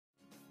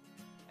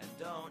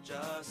Don't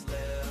just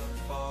live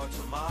for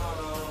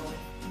tomorrow,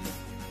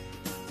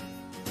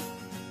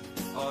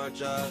 or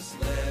just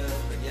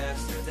live in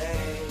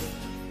yesterday.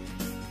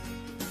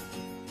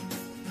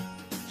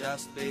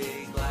 Just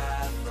be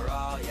glad for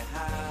all you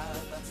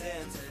have that's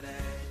in today.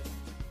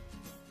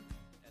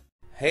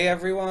 Hey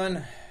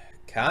everyone,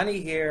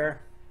 Connie here,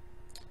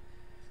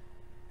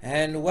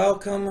 and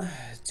welcome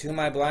to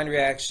my blind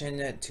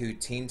reaction to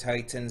Teen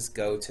Titans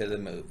Go to the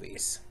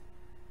Movies.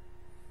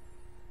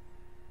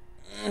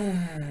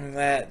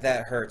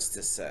 That hurts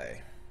to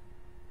say.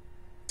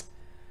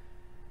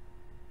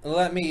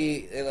 Let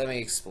me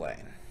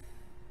explain.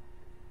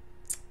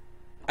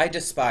 I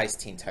despise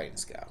Teen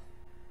Titans Go.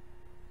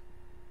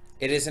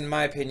 It is, in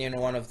my opinion,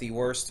 one of the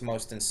worst,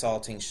 most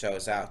insulting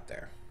shows out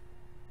there.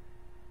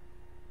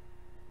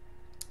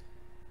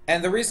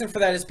 And the reason for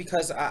that is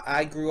because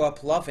I grew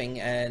up loving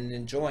and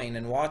enjoying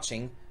and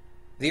watching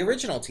the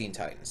original Teen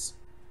Titans.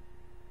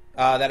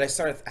 That I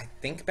started, I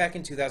think, back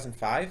in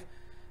 2005.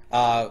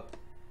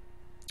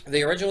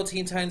 The original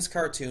Teen Titans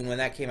cartoon, when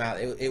that came out,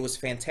 it was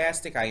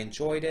fantastic. I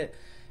enjoyed it.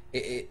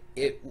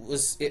 It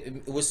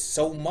was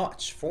so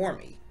much for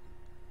me.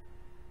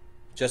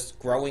 Just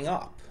growing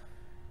up.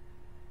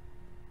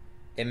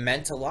 It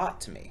meant a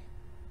lot to me.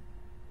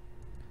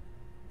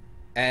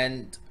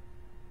 And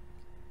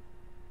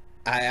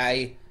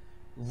I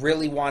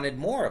really wanted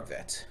more of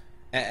it.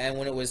 And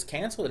when it was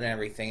canceled and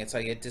everything, it's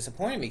like it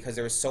disappointed me because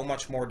there was so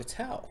much more to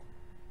tell.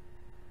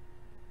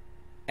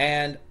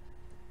 And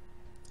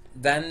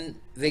then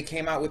they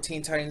came out with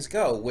Teen Titans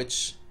Go,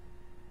 which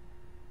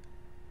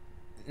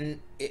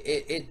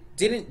it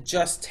didn't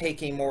just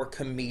take a more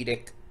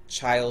comedic,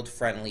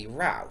 child-friendly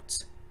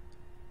route.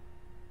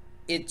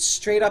 It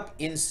straight up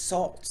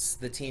insults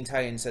the Teen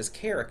Titans as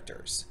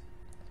characters.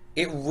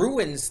 It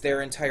ruins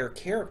their entire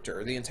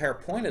character, the entire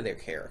point of their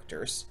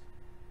characters,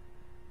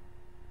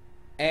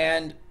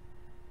 and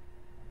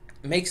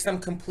makes them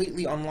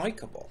completely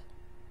unlikable.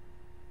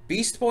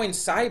 Beast Boy and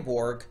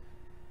Cyborg,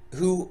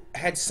 who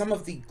had some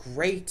of the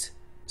great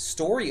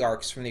story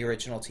arcs from the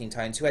original Teen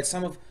Titans, who had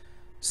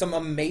some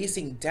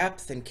amazing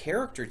depth and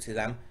character to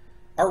them,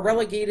 are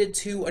relegated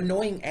to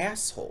annoying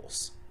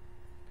assholes.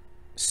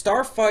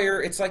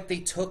 Starfire, it's like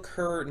they took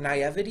her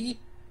naivety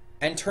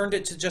and turned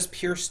it to just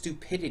pure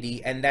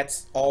stupidity, and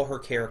that's all her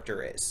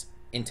character is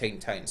in Teen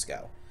Titans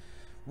Go.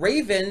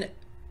 Raven,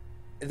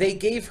 they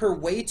gave her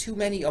way too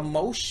many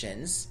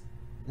emotions,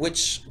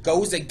 which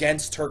goes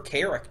against her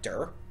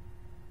character,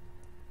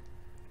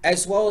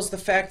 as well as the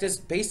fact is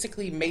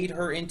basically made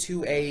her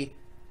into a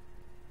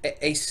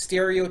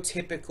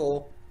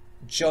stereotypical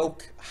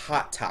joke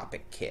Hot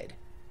Topic kid.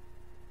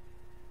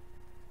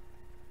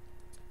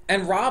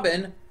 And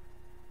Robin's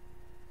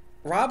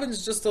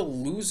just a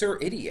loser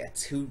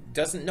idiot who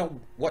doesn't know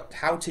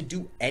how to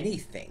do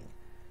anything.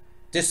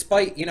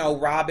 Despite, you know,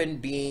 Robin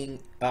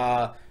being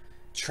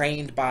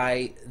trained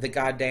by the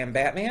goddamn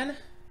Batman.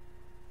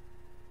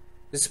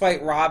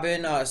 Despite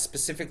Robin,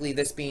 specifically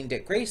this being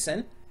Dick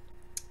Grayson,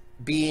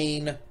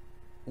 being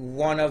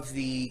one of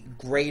the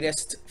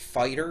greatest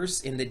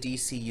fighters in the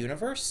DC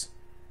universe.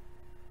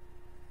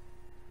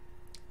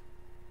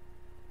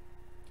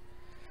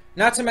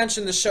 Not to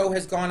mention the show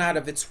has gone out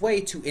of its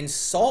way to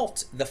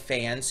insult the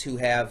fans who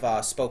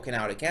have spoken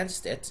out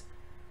against it.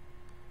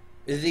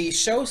 The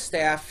show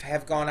staff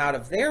have gone out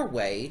of their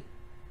way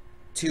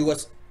to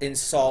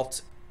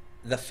insult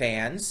the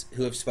fans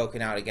who have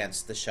spoken out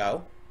against the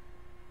show.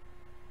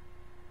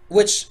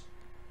 Which,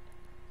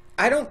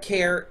 I don't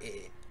care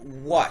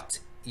what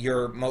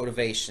your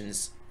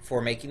motivations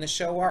for making the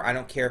show are. I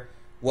don't care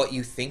what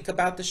you think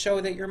about the show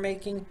that you're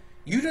making.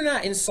 You do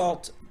not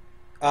insult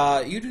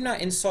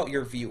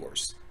your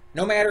viewers,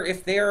 no matter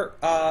if they're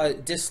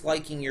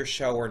disliking your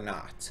show or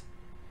not.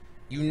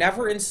 You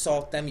never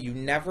insult them, you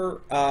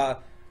never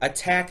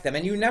attack them,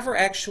 and you never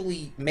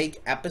actually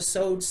make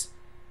episodes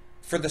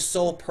for the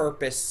sole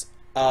purpose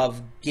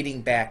of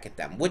getting back at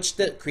them, which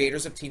the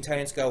creators of Teen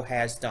Titans Go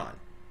has done.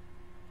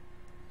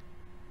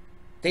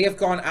 They have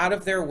gone out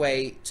of their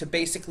way to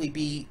basically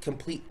be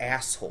complete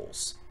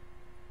assholes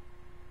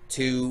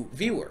to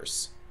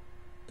viewers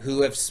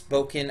who have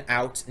spoken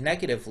out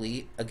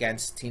negatively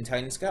against Teen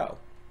Titans Go.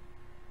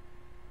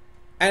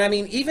 And I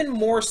mean, even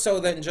more so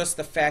than just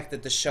the fact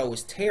that the show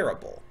is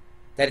terrible,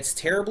 that it's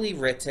terribly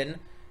written,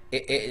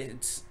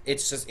 it's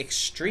just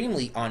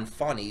extremely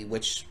unfunny,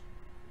 which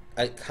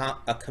a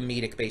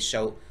comedic-based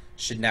show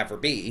should never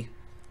be.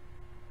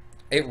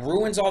 It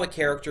ruins all the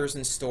characters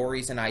and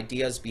stories and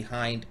ideas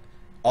behind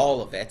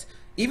all of it.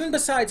 Even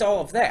besides all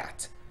of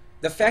that,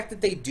 the fact that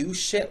they do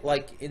shit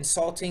like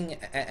insulting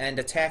and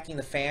attacking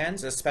the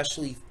fans,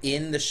 especially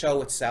in the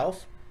show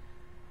itself,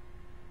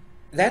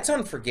 that's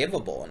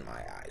unforgivable in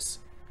my eyes.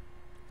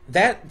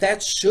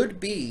 That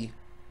should be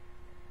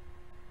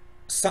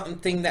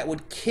something that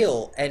would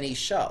kill any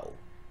show.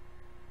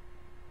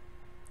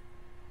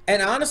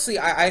 And honestly,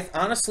 I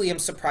honestly am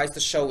surprised the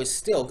show is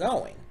still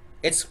going.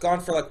 It's gone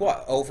for like,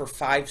 what, over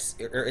 5,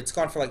 or it's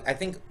gone for like, I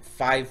think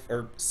 5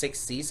 or 6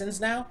 seasons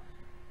now?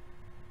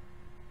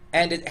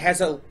 And it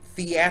has a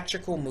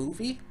theatrical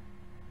movie?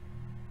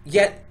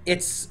 yet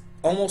it's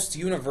almost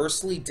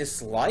universally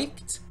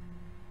disliked.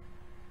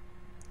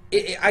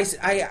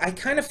 I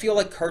kind of feel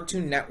like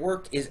Cartoon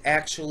Network is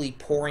actually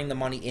pouring the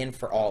money in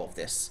for all of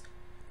this.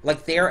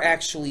 Like, they're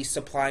actually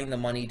supplying the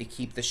money to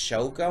keep the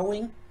show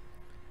going,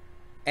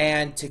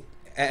 and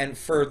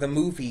for the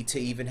movie to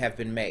even have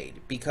been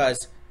made,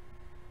 because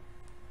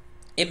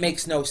it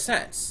makes no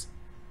sense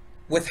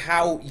with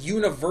how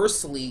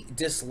universally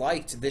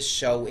disliked this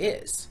show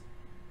is.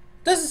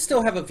 Does it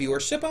still have a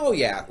viewership? Oh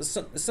yeah,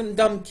 some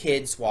dumb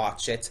kids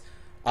watch it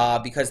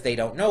because they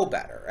don't know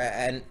better.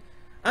 And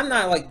I'm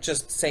not like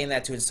just saying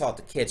that to insult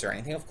the kids or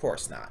anything, of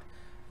course not.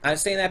 I'm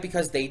saying that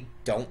because they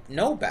don't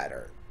know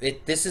better.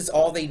 This is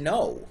all they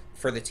know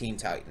for the Teen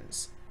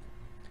Titans.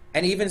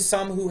 And even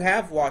some who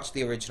have watched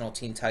the original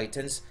Teen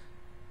Titans,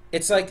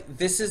 it's like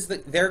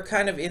they're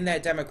kind of in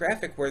that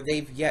demographic where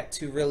they've yet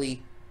to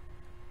really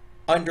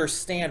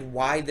understand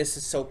why this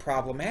is so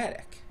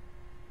problematic.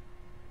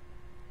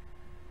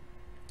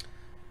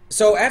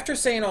 So after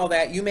saying all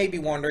that, you may be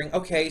wondering,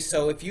 okay,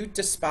 so if you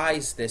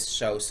despise this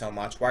show so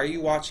much, why are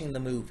you watching the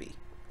movie?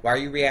 Why are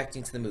you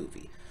reacting to the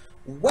movie?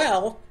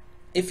 Well,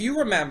 if you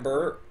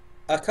remember,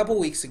 a couple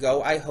weeks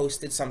ago, I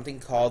hosted something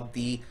called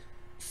the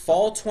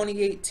Fall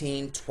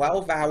 2018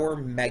 12-hour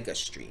mega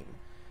stream.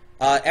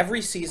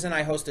 Every season,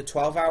 I host a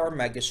 12-hour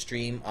mega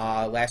stream,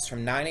 lasts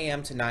from 9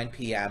 a.m. to 9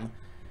 p.m.,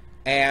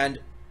 and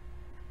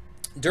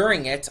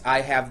during it,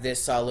 I have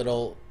this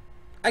little,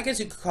 I guess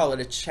you could call it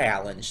a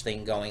challenge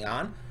thing going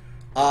on.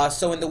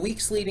 So in the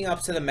weeks leading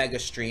up to the mega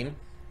stream,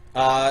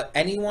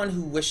 anyone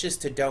who wishes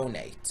to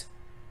donate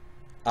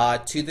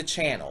to the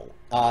channel,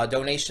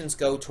 donations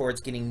go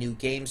towards getting new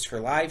games for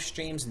live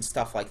streams and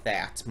stuff like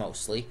that,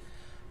 mostly.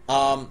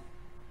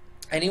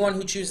 Anyone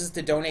who chooses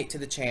to donate to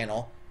the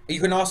channel,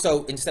 you can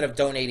also, instead of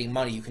donating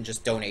money, you can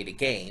just donate a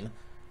game.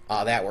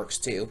 That works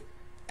too.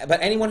 But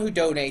anyone who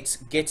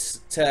donates gets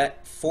to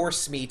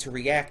force me to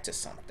react to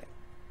something.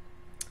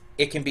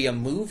 It can be a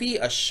movie,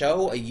 a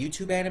show, a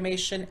YouTube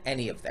animation,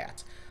 any of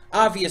that.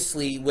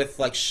 Obviously, with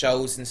like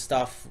shows and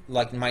stuff,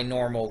 like my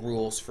normal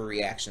rules for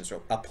reactions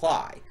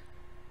apply.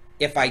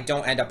 If I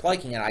don't end up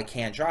liking it, I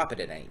can drop it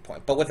at any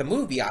point. But with a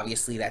movie,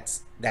 obviously,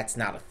 that's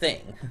not a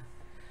thing.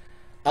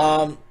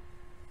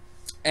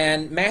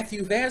 And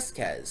Matthew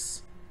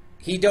Vasquez,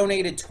 he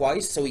donated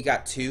twice, so he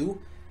got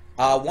two.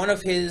 One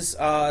of his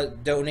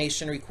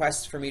donation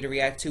requests for me to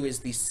react to is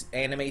the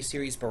anime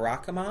series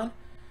Barakamon.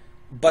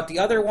 But the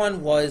other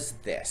one was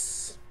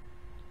this.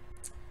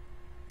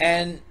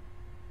 And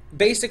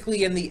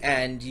basically, in the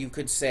end, you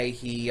could say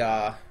he...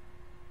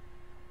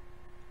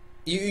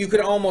 You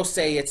could almost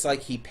say it's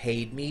like he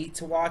paid me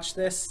to watch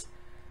this.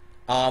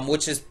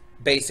 Which is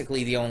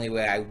basically the only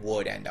way I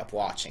would end up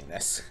watching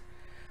this.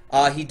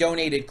 He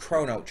donated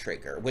Chrono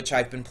Trigger, which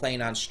I've been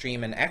playing on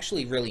stream and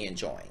actually really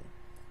enjoying.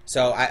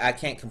 So I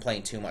can't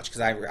complain too much,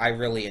 because I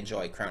really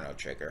enjoy Chrono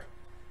Trigger.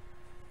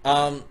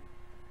 But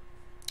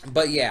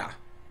yeah.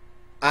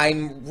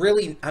 I'm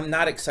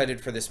not excited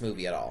for this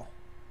movie at all.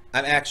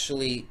 I'm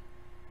actually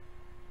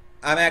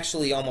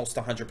almost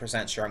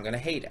 100% sure I'm going to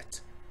hate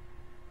it.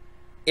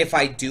 If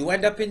I do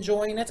end up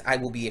enjoying it, I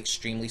will be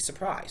extremely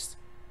surprised.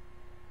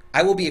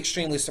 I will be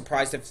extremely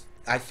surprised if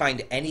I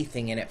find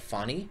anything in it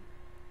funny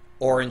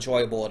or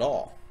enjoyable at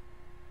all.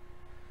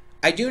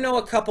 I do know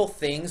a couple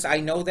things. I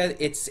know that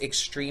it's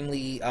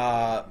extremely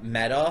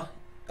meta,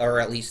 or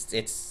at least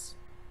it's...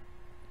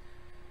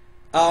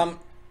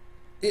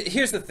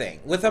 Here's the thing.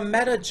 With a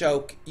meta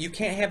joke, you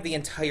can't have the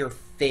entire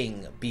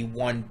thing be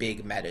one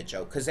big meta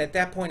joke, because at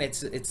that point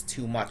it's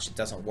too much. It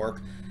doesn't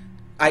work.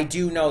 I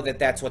do know that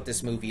that's what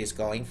this movie is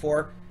going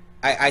for.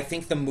 I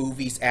think the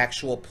movie's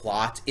actual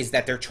plot is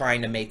that they're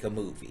trying to make a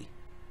movie.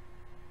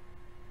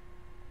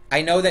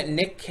 I know that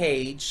Nick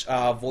Cage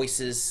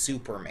voices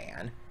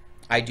Superman.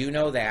 I do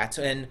know that,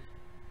 and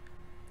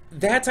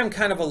that I'm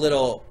kind of a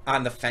little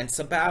on the fence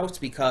about,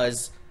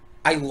 because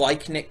I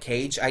like Nick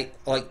Cage. I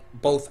like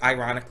both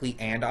ironically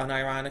and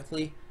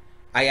unironically.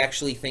 I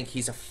actually think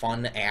he's a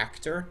fun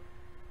actor.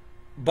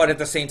 But at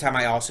the same time,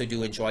 I also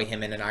do enjoy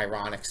him in an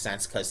ironic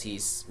sense, because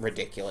he's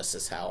ridiculous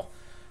as hell.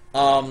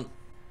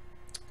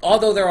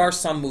 Although there are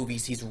some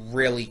movies he's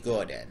really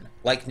good in.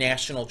 Like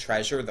National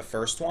Treasure, the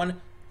first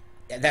one.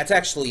 That's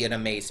actually an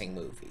amazing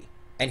movie.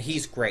 And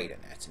he's great in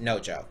it. No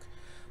joke.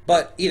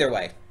 But either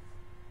way,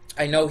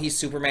 I know he's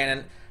Superman,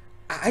 and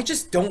I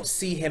just don't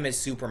see him as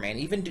Superman,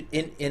 even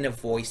in a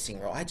voicing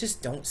role. I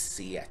just don't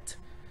see it.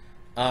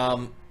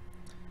 I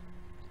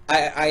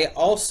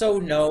also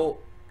know,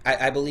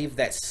 I believe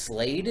that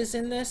Slade is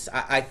in this.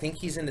 I think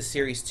he's in the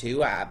series too,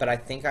 but I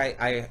think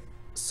I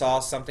saw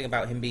something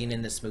about him being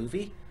in this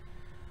movie.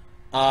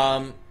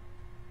 And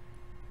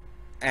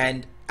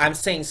I'm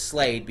saying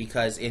Slade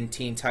because in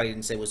Teen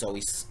Titans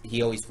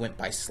he always went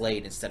by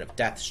Slade instead of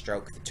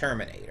Deathstroke the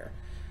Terminator.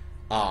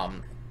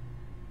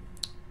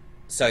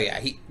 So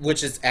yeah,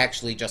 which is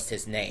actually just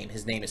his name.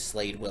 His name is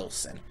Slade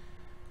Wilson.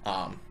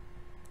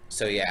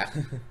 So yeah.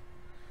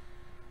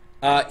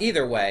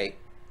 Either way,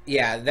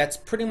 yeah, that's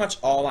pretty much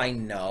all I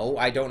know.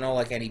 I don't know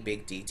like any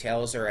big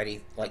details or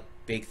any like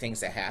big things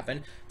that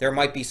happen. There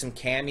might be some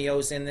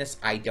cameos in this.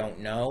 I don't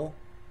know.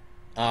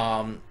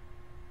 I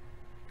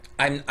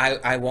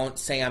won't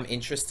say I'm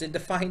interested to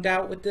find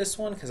out with this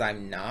one, because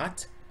I'm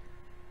not.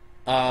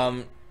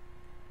 But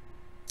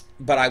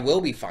I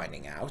will be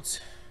finding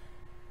out,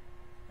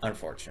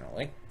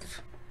 unfortunately.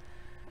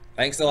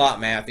 Thanks a lot,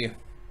 Matthew.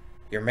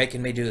 You're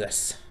making me do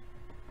this.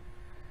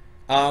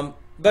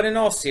 But in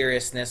all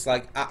seriousness,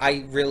 like,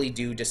 I really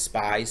do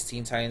despise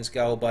Teen Titans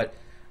Go, but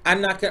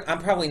I'm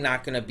probably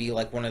not gonna be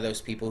like one of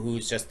those people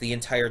who's just the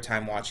entire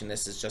time watching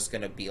this is just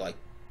gonna be like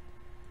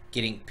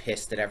getting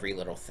pissed at every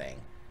little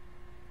thing.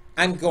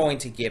 I'm going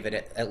to give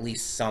it at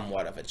least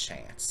somewhat of a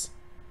chance.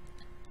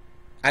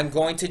 I'm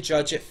going to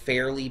judge it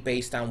fairly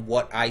based on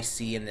what I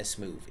see in this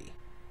movie.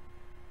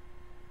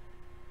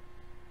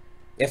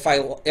 If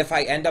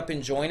I end up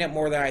enjoying it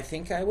more than I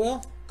think I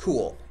will,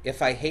 cool.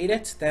 If I hate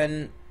it,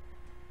 then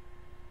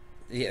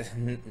yeah,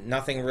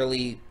 nothing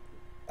really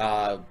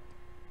to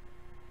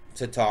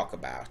talk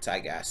about, I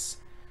guess.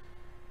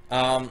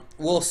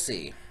 We'll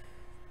see.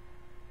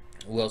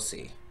 We'll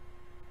see.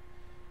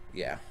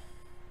 Yeah.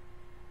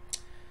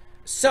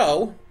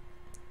 So,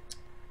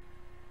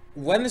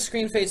 when the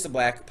screen fades to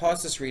black,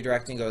 pause this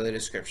redirect and go to the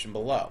description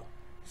below.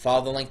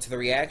 Follow the link to the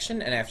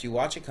reaction, and after you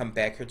watch it, come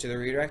back here to the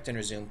redirect and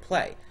resume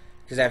play.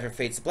 Because after it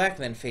fades to black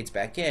and then fades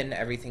back in,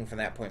 everything from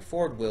that point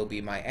forward will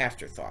be my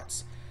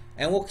afterthoughts,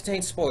 and will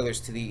contain spoilers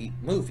to the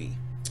movie.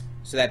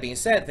 So that being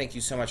said, thank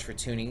you so much for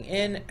tuning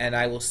in, and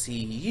I will see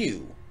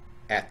you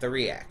at the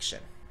reaction.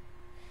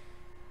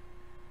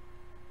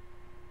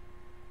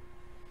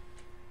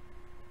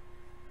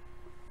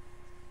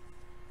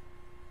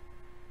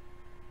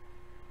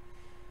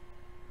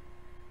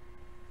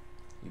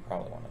 You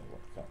probably want to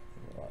look up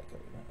like it,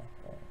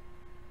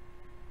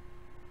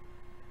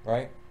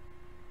 right?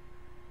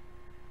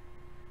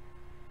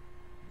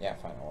 Yeah,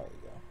 fine, I'll let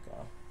you go.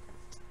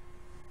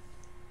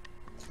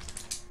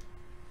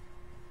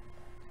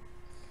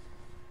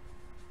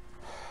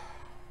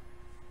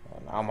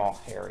 And I'm all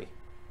hairy.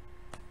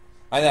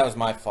 I think that was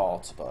my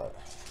fault, but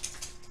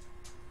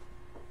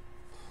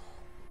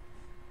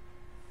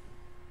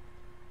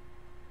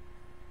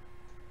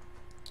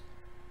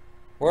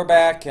we're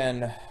back,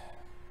 and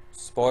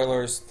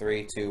spoilers,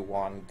 3, 2,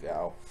 1,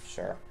 go.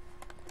 Sure.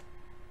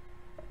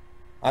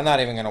 I'm not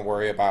even going to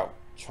worry about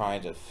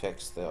trying to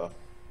fix the...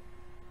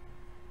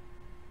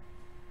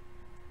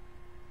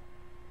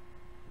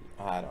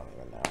 I don't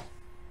even know.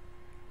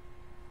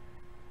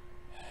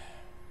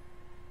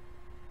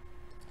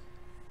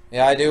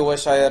 Yeah, I do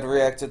wish I had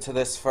reacted to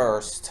this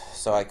first,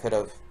 so I could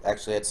have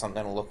actually had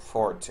something to look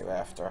forward to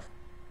after.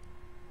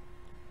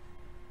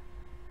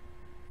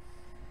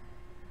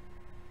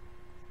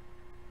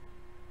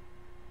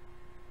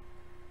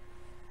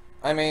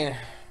 I mean,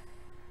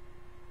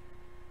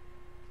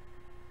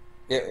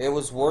 it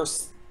was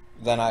worse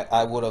than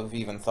I would have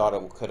even thought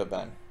it could have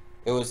been.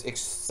 It was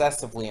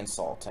excessively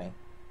insulting.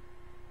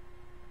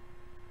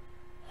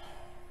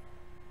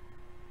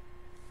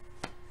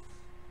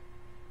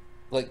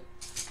 Like,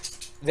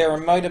 there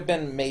might have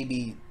been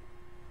maybe,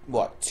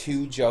 what,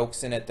 2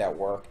 jokes in it that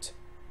worked.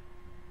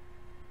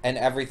 And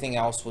everything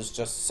else was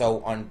just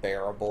so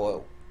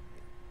unbearable.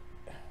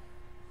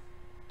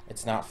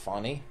 It's not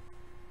funny.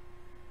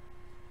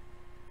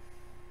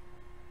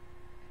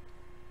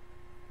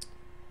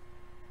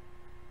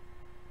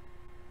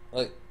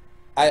 Like,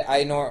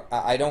 I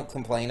don't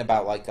complain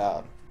about, like,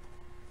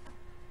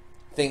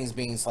 things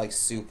being, like,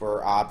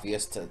 super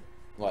obvious to,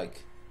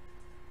 like,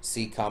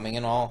 see coming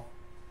and all.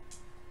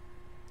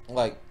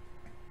 Like,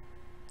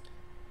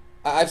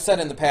 I've said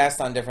in the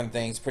past on different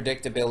things,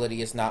 predictability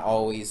is not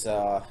always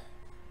a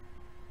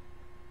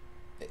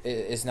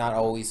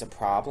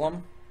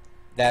problem.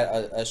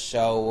 That a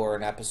show or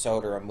an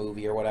episode or a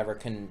movie or whatever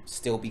can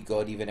still be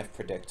good even if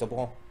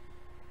predictable.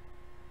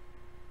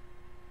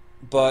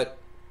 But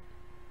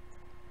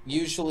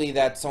usually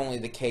that's only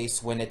the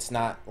case when it's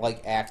not,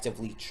 like,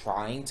 actively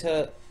trying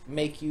to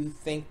make you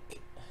think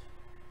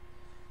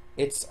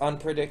it's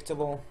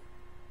unpredictable.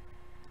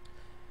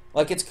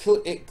 Like,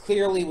 it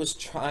clearly was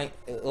trying,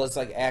 it was,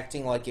 like,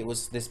 acting like it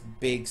was this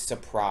big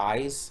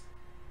surprise.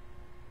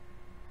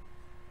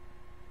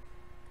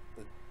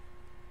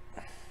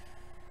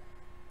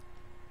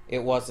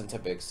 It wasn't a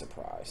big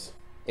surprise.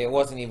 It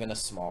wasn't even a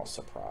small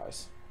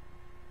surprise.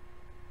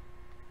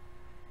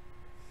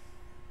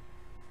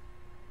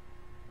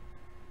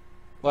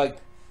 Like,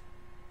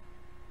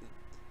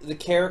 the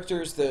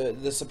characters,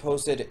 the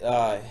supposed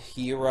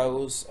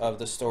heroes of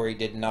the story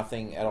did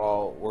nothing at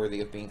all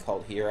worthy of being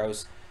called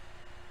heroes.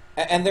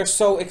 And they're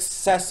so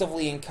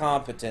excessively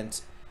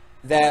incompetent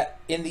that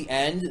in the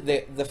end,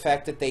 the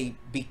fact that they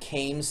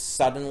became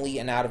suddenly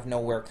and out of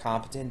nowhere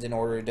competent in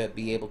order to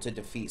be able to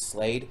defeat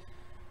Slade,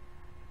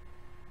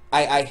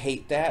 I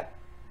hate that.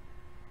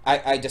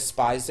 I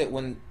despise it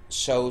when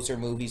shows or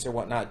movies or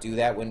whatnot do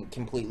that, when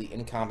completely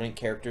incompetent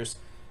characters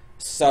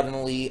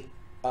suddenly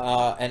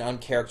and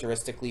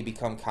uncharacteristically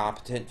become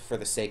competent for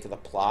the sake of the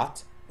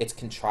plot. It's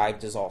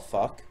contrived as all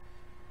fuck.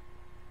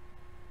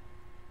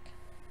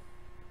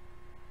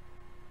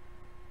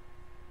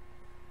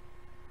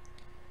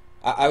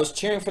 I was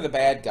cheering for the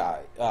bad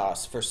guy,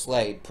 for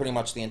Slade, pretty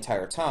much the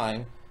entire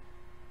time,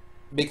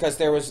 because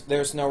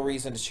there's no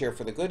reason to cheer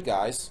for the good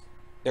guys.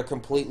 They're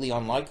completely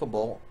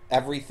unlikable.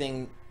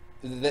 Everything,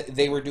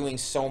 they were doing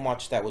so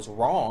much that was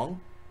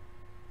wrong.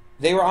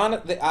 They were on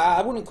it.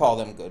 I wouldn't call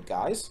them good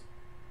guys.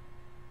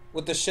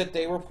 With the shit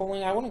they were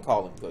pulling, I wouldn't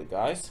call them good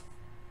guys.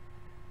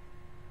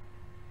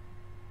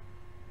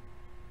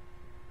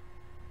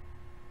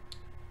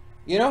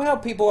 You know how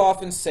people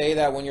often say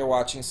that when you're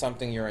watching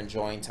something you're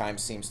enjoying, time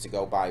seems to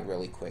go by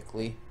really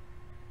quickly?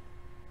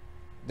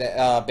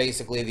 That,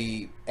 basically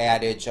the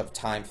adage of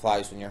time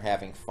flies when you're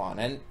having fun.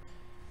 And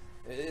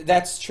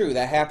that's true.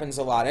 That happens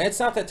a lot. And it's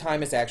not that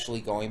time is actually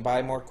going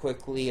by more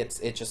quickly.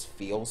 It just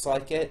feels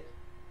like it.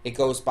 It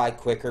goes by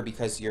quicker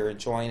because you're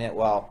enjoying it.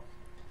 Well,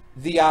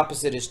 the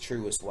opposite is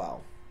true as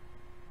well.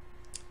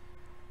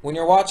 When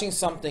you're watching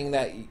something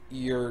that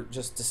you're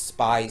just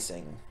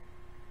despising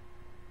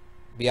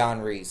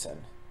beyond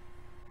reason,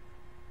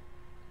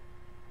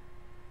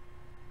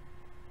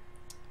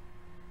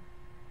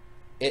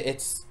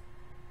 it's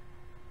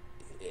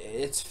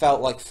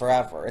felt like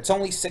forever. It's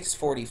only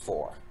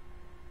 6:44.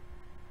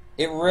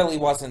 It really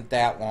wasn't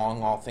that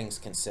long, all things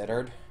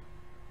considered,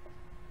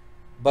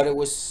 but it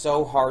was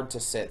so hard to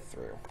sit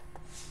through.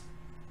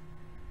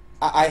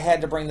 I had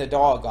to bring the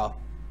dog up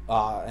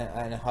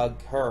and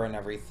hug her and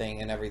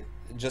everything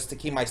just to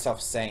keep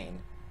myself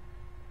sane.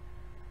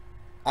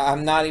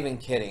 I'm not even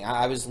kidding.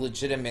 I was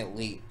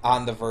legitimately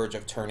on the verge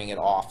of turning it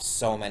off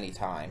so many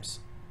times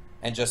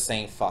and just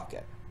saying fuck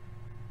it.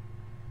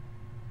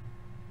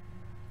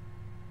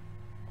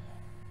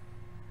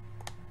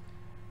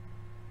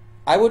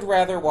 I would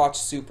rather watch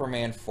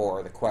Superman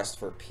 4, The Quest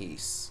for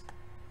Peace,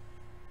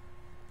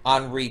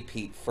 on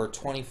repeat for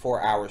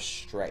 24 hours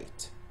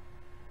straight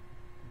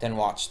than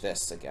watch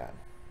this again.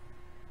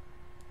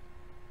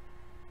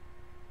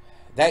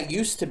 That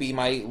used to be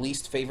my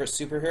least favorite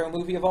superhero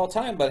movie of all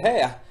time, but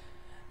hey,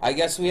 I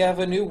guess we have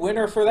a new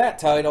winner for that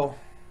title.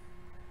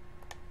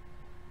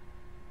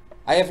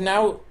 I have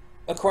now,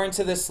 according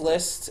to this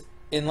list,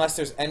 unless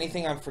there's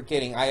anything I'm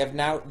forgetting,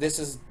 this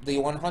is the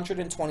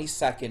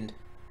 122nd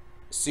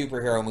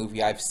superhero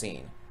movie I've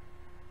seen.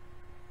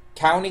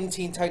 Counting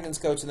Teen Titans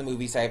Go to the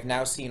Movies, I have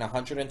now seen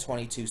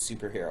 122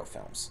 superhero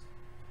films.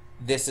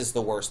 This is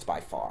the worst by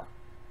far.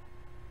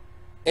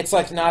 It's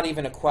like not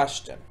even a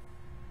question.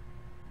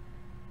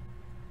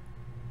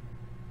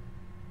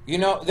 You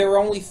know, there were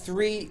only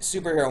 3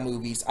 superhero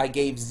movies I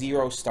gave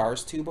 0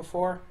 stars to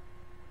before.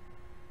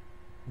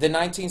 The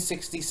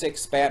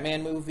 1966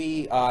 Batman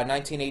movie,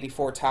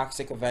 1984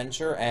 Toxic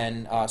Avenger,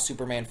 and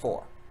Superman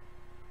 4.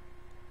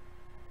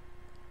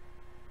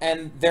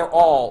 And they're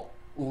all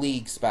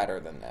leagues better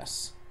than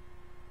this.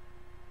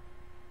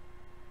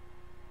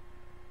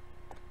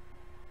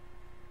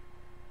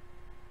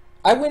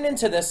 I went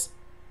into this...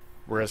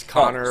 Whereas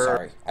Connor... Oh,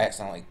 sorry, I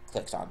accidentally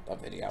clicked on a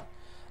video.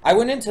 I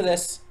went into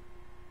this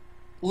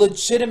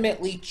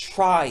legitimately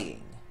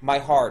trying my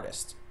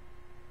hardest.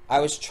 I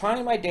was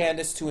trying my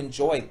damnedest to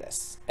enjoy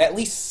this. At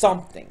least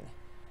something.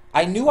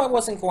 I knew I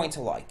wasn't going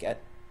to like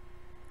it.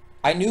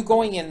 I knew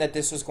going in that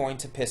this was going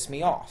to piss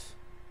me off.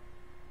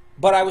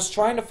 But I was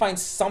trying to find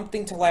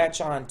something to latch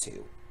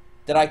onto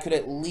that I could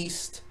at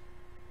least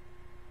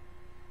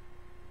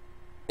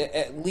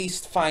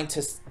find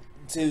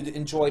to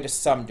enjoy to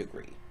some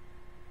degree.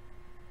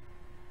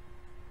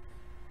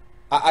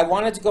 I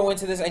wanted to go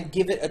into this and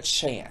give it a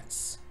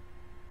chance.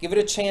 Give it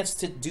a chance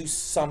to do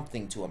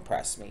something to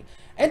impress me.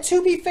 And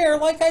to be fair,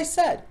 like I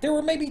said, there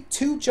were maybe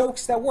 2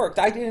 jokes that worked.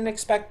 I didn't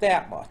expect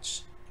that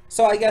much.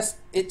 So I guess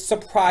it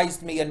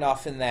surprised me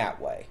enough in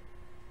that way.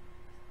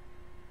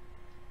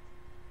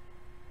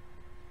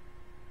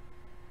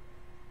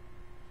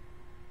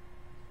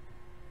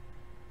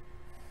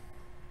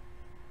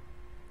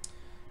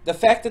 The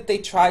fact that they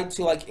tried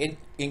to like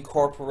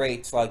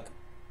incorporate like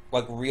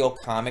real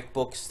comic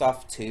book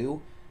stuff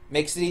too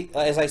makes it,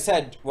 as I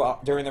said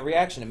during the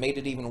reaction, it made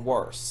it even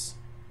worse.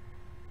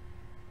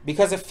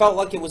 Because it felt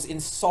like it was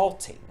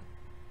insulting.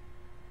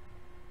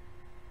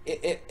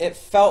 It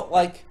felt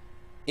like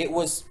it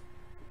was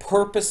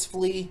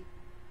purposefully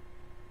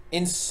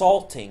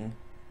insulting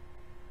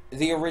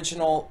the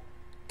original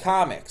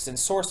comics and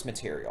source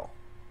material.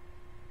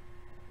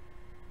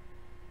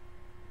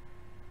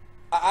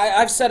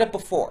 I've said it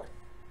before.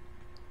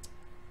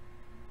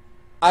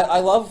 I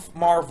love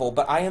Marvel,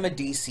 but I am a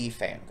DC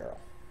fangirl.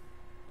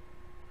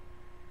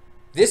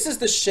 This is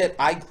the shit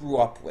I grew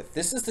up with.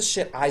 This is the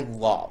shit I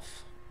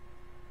love.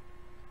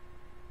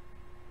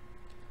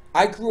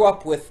 I grew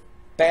up with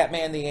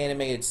Batman the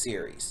Animated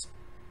Series.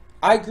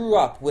 I grew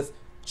up with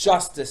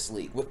Justice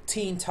League, with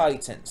Teen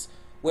Titans,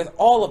 with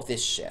all of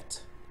this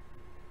shit.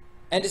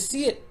 And to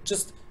see it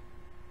just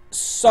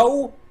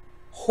so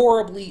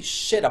horribly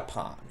shit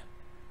upon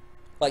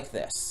like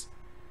this,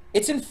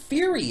 it's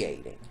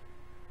infuriating.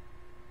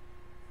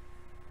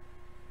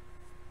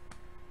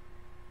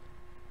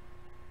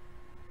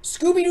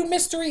 Scooby-Doo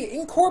Mystery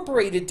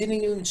Incorporated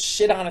didn't even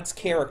shit on its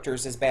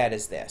characters as bad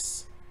as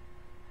this.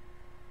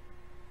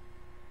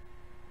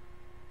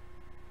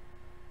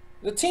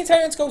 The Teen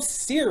Titans Go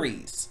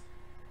series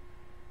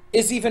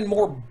is even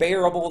more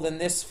bearable than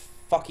this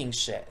fucking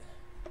shit.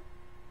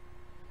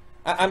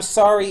 I'm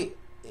sorry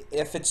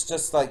if it's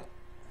just like...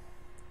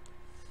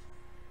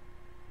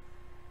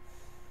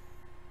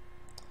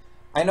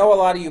 I know a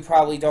lot of you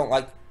probably don't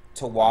like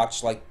to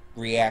watch like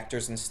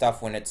reactors and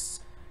stuff when it's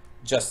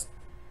just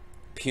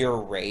pure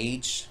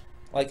rage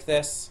like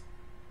this.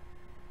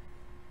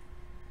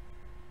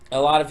 A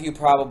lot of you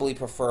probably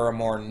prefer a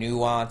more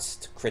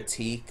nuanced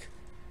critique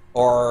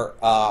or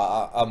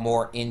a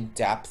more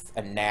in-depth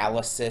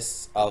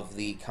analysis of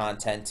the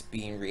content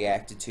being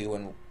reacted to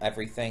and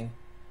everything,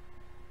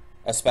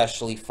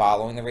 especially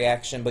following the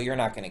reaction, but you're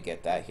not going to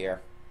get that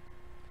here.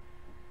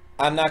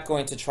 I'm not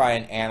going to try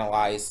and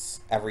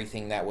analyze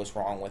everything that was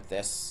wrong with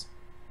this,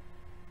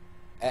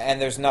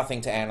 and there's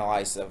nothing to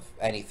analyze of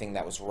anything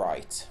that was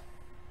right.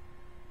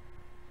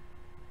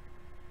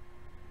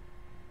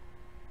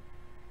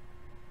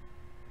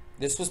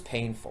 This was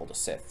painful to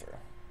sit through.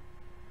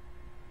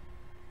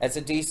 As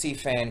a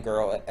DC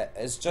fangirl,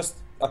 as just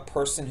a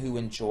person who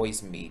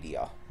enjoys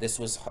media, this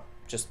was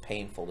just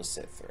painful to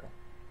sit through.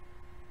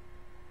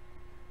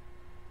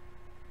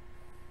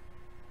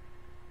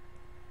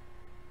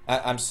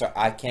 I'm sorry,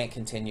 I can't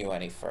continue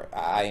any further.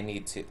 I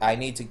need to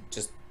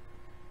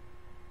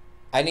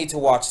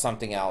watch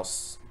something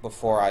else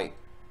before I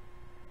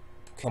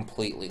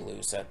completely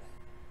lose it.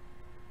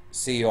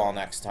 See you all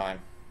next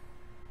time.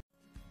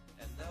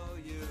 And though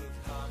you've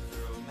come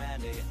through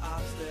many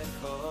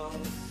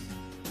obstacles,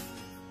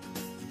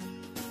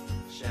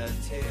 shed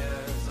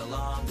tears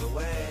along the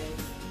way,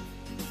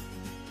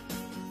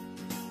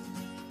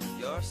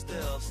 you're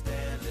still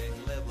standing,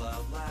 live,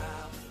 love,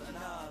 laugh.